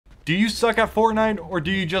Do you suck at Fortnite, or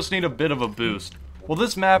do you just need a bit of a boost? Well,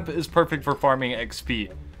 this map is perfect for farming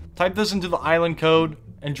XP. Type this into the island code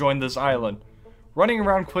and join this island. Running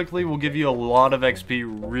around quickly will give you a lot of XP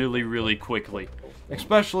really quickly,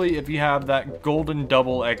 especially if you have that golden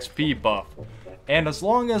double XP buff. And as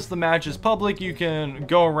long as the match is public, you can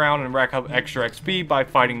go around and rack up extra XP by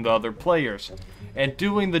fighting the other players. And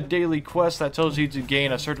doing the daily quest that tells you to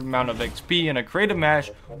gain a certain amount of XP in a creative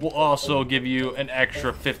match will also give you an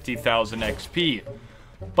extra 50,000 XP.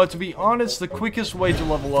 But to be honest, the quickest way to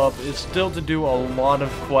level up is still to do a lot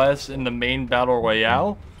of quests in the main battle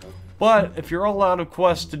royale. But if you're all out of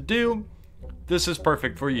quests to do, this is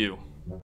perfect for you.